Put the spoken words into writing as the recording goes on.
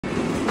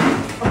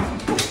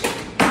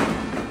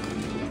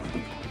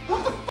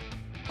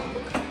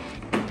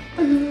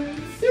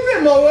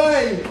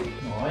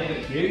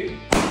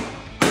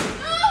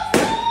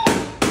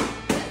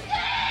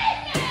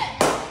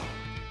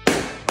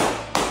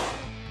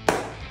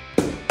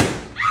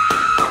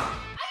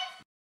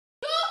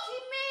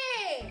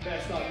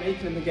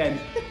making them again.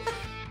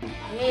 I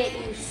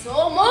hate you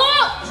so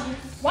much!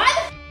 Why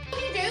the f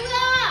did you do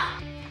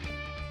that?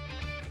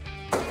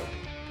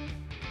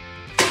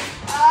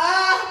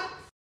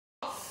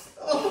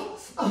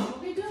 What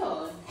have you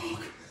done?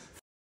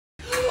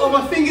 Oh,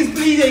 my finger's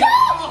bleeding!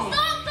 Stop! Oh,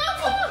 Stop!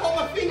 I've cut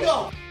my finger!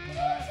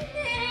 Stop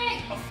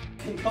it!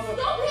 I've cut my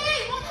Stop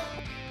it!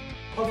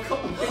 What I've cut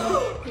my finger!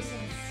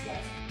 Kristen,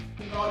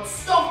 God,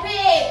 stop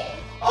it!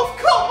 I've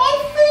cut my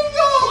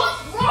finger!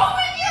 What's wrong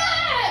with you?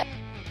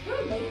 You're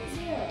a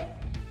loser.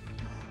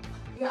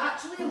 You're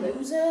actually a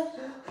loser.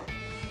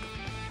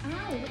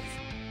 Ow,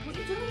 what are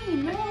you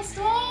doing? No,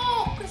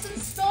 stop! Kristen,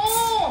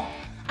 stop!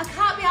 I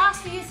can't be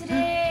asked for you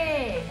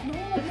today. No,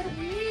 you're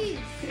weak.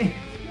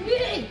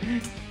 Weak!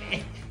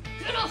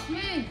 Get off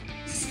me!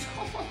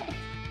 Stop!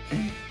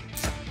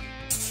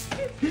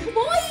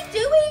 What are you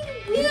doing,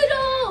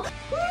 weirdo?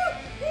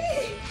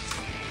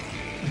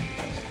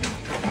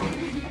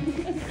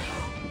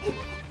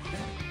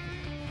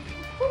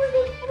 Oh my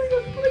god, oh my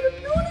god, oh my god,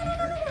 no, no, no,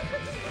 no, no.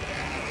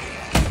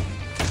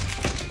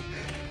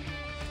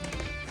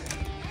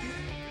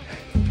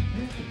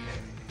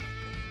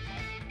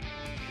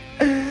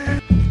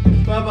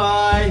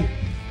 Bye-bye!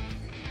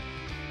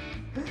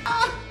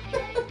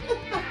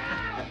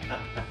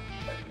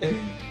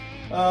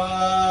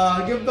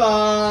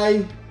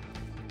 Goodbye!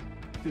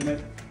 Good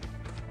night.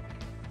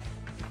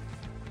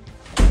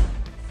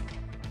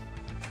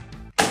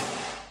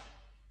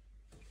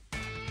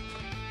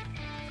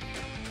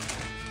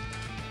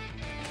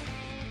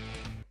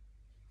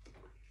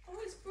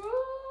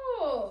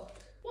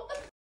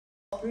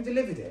 Who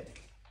delivered it?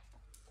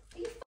 Are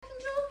you fucking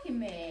joking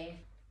me?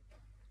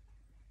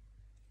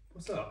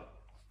 What's up?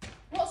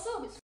 What's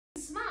up? It's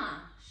fucking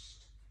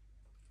smashed.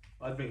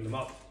 I'd ring them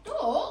up.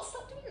 Don't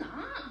stop doing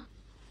that.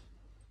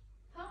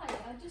 Hi,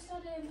 I just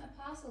had a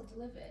parcel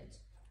delivered,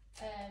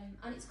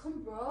 and it's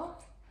come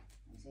broke.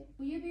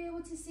 Will you be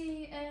able to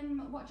see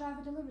what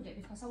driver delivered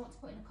it, because I want to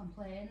put in a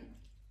complaint.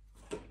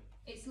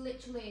 It's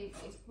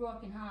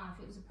broke in half.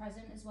 It was a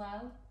present as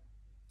well.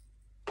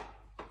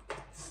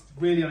 It's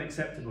really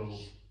unacceptable.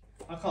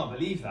 I can't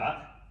believe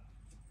that.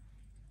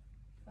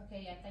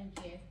 Okay, yeah, thank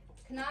you.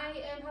 Can I have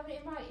it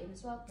in writing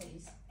as well,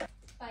 please?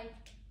 Bye.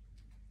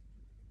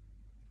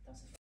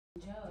 That's a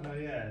f***ing joke. Oh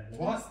yeah.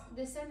 What?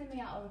 They're sending me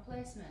out a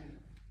replacement.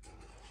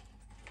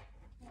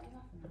 What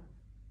happened?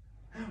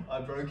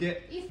 I broke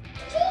it. Are you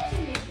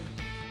joking me?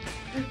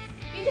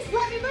 You just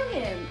let me bring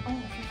him. Oh,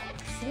 for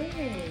fuck's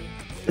sake.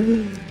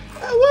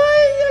 Why?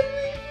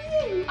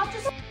 I've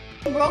just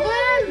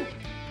broken.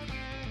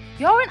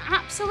 You're an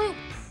absolute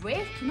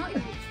prick. You're not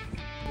even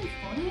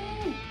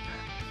funny.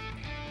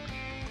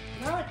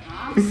 You're an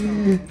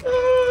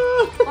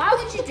arsehole. Why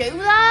would you do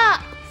that?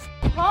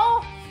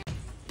 Oh.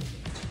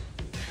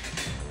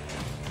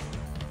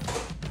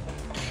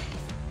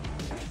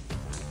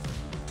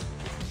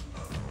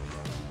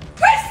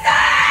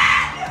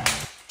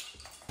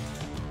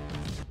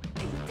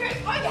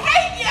 I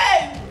hate you!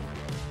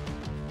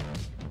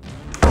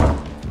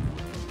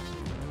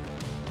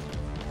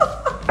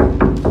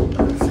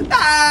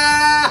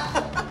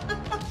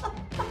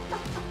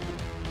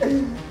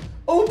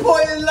 All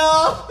point in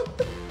love.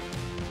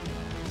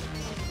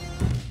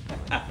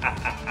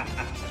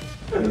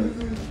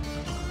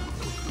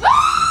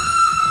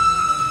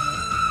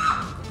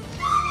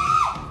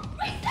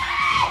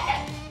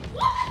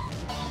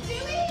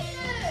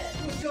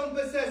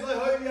 Jumper says, I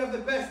hope you have the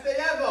best day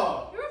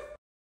ever. You're a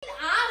f***ing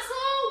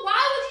asshole. Why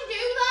would you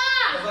do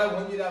that? Because I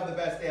want you to have the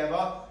best day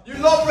ever. You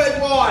love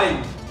red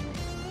wine.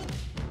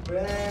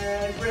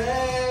 Red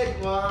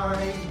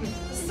wine.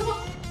 There's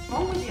something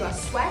wrong with you, I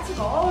swear to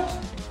God.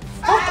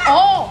 Fuck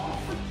off.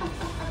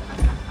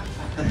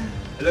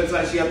 It looks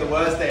like she had the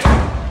worst day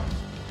ever.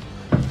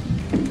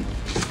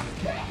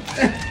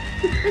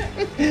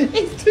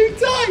 It's too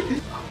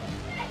tight.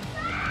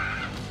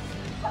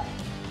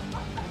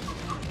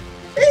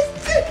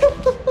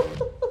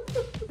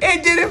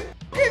 It didn't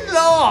f***ing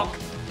lock.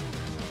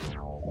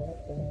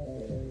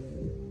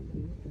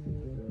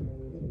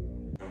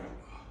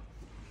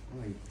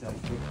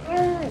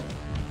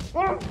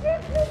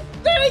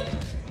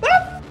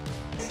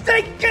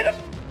 Stay, get him!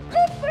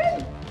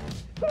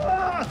 I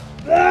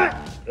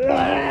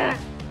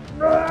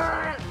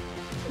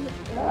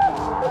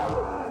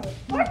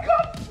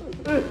can't!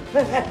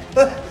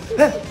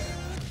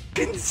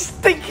 Fucking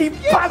stinky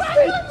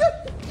bastard!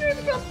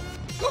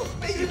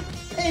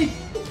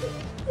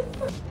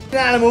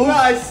 Animal! No,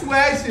 I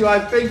swear to you, I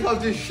think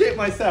I've just shit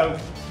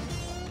myself.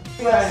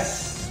 That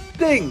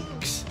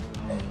stinks!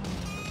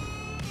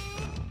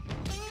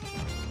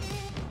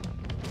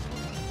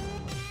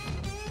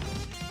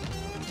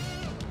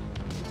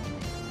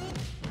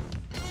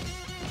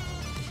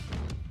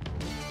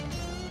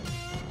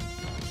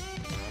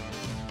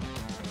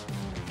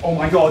 Oh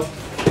my god!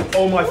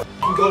 Oh my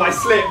f***ing god, I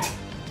slipped!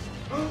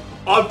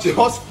 I've just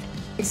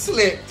f***ing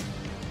slipped!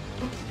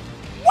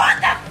 What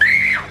the f***?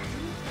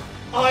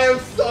 I am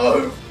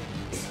so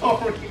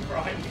sorry,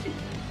 Brian.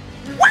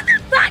 What the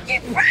fuck, you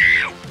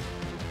brat?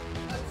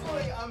 I'm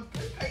sorry, I'm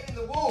painting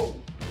the wall.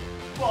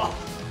 But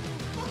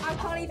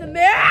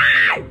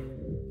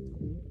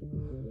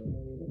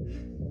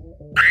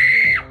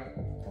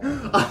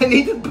I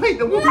need to paint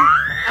the wall.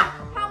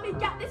 Help me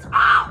get this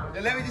out!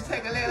 Let me just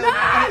take a little. No!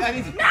 I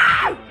need to,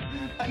 No!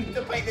 I need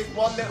to paint this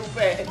one little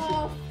bit.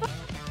 Oh,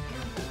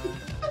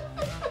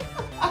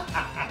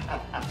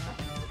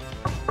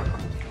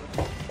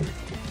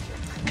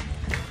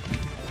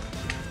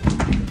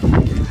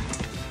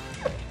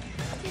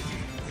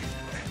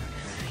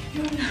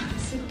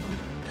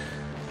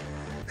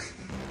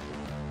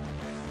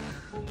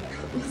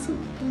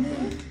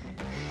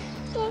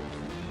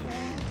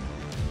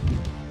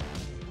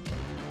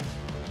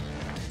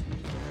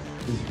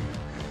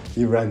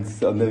 You ran.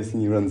 I've never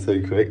seen you run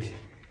so quick.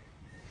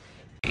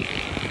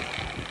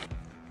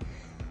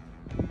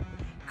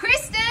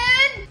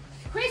 Kristen!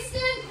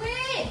 Kristen,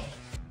 quick!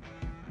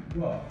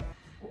 What?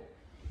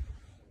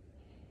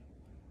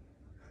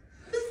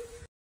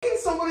 There's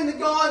someone in the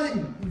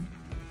garden.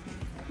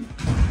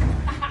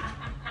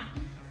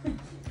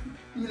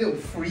 You little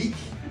freak.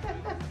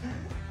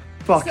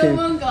 Fucking.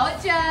 Someone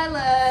got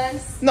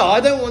jealous. No, I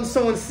don't want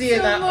someone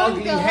seeing that Someone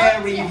ugly, got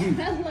hairy.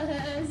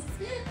 jealous.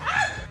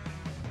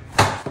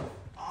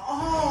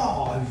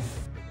 Oh.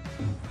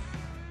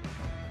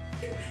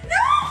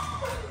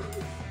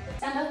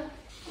 Stand up.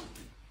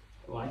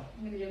 Why? I'm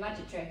going to do a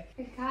magic trick.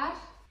 Pick a card.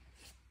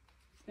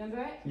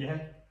 Remember it? Yeah.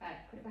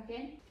 Right, put it back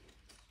in.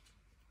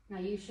 Now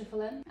you shuffle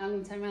them. I'm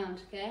going to turn around,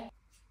 okay?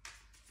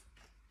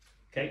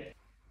 Okay.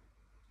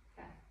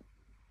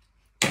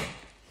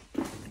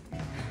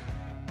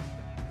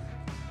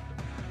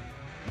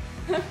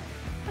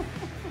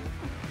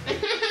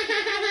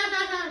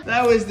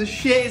 That was the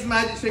shittest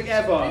magic trick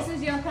ever. This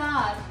is your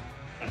card.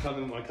 I can't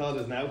remember what my card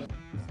is now.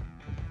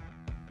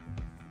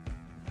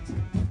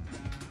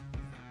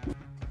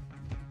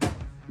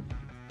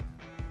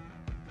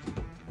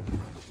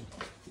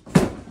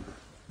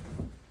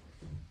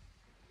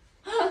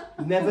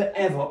 Never,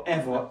 ever,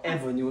 ever,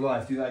 ever in your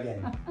life do that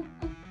again.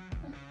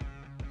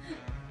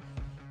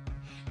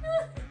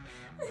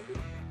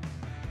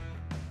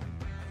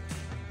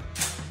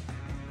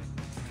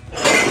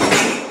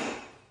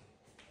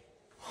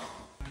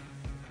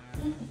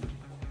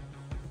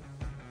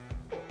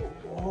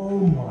 Oh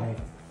my.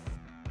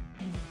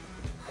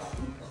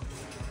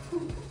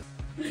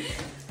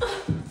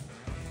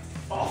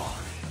 Oh.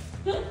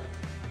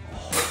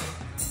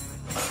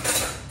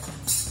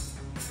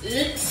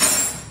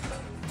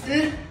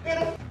 Get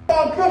a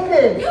fucking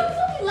cooking! You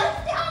fucking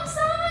left it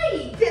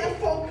outside! Get a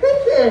fucking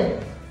cooking!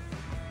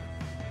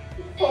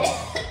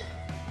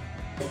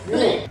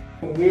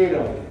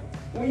 Weirdo.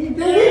 What are you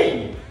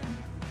doing?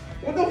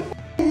 What the f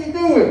are you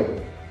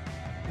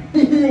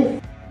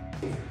doing?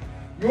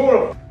 You're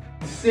a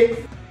sick.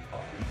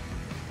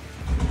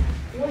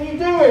 What are you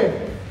doing?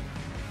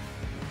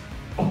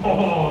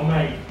 Oh,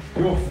 mate.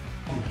 You're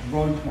f***ing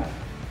gross, man.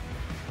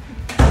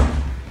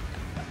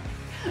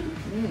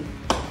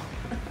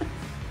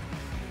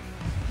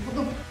 What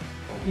the f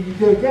did you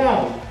go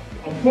down?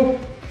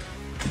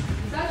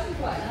 It's actually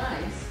quite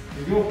nice.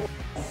 You're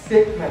f***ing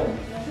sick, man. You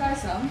want to try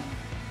some?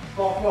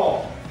 Fuck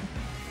off.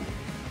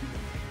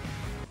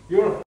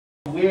 You're a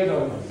f***ing weirdo,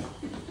 man.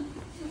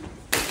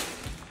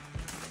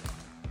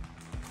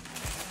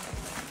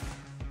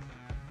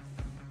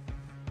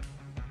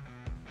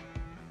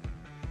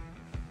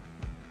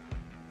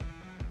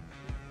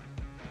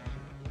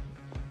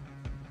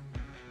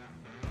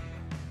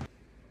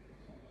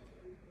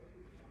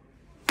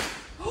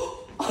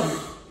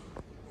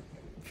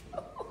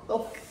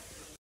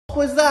 What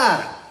was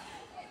that?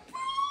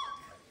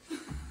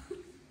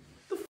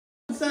 The f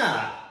was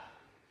that?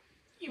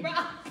 You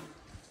rap.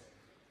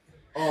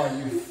 Oh,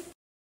 you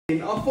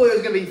f***ing. I thought it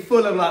was going to be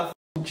full of like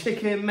f***ing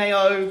chicken,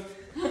 mayo.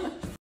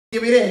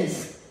 Give me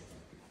this.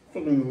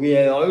 Fucking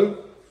weirdo.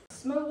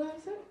 smell that?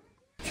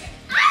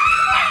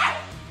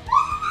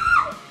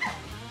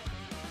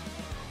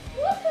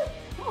 What the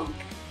fuck?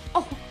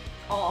 Oh.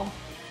 Oh.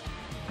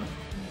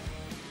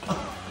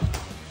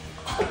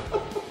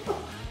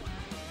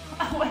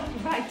 I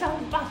went right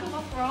down the back of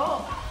my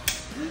throat.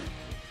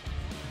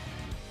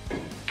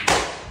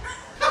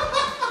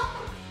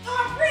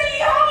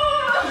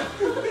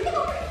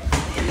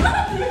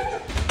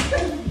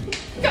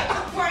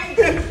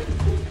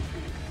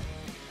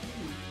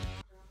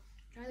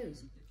 Try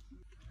those.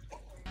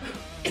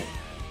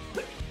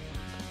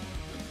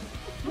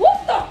 What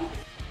the?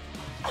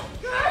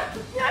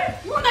 Yeah,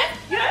 you want it?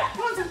 Yeah, you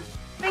want some?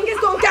 Fingers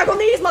don't gag on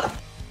these, mother.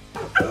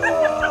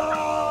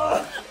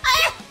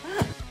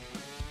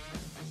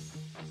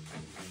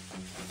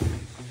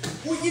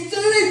 What are you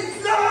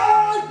doing? No!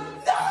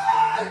 No!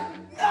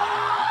 No!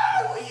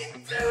 What are you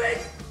doing?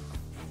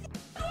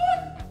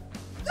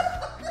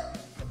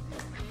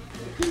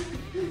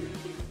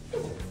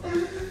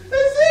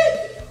 That's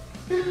it!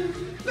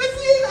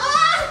 That's it!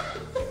 Ah!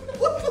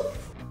 What the f***?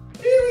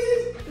 Here he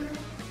is!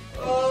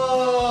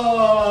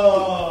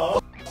 Oh!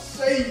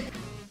 See?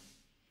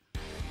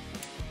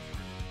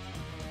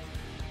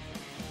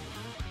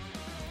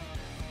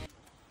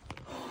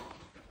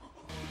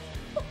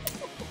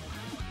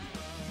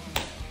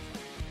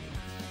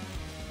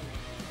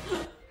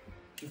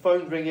 Your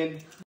phone's ringing.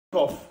 F***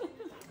 off.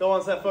 Go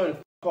answer that phone. F***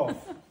 off.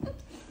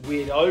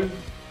 Weirdo.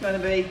 Gonna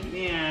be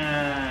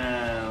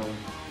meow.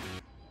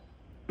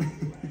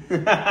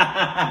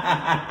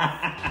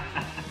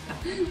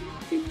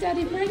 Did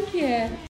Daddy break it?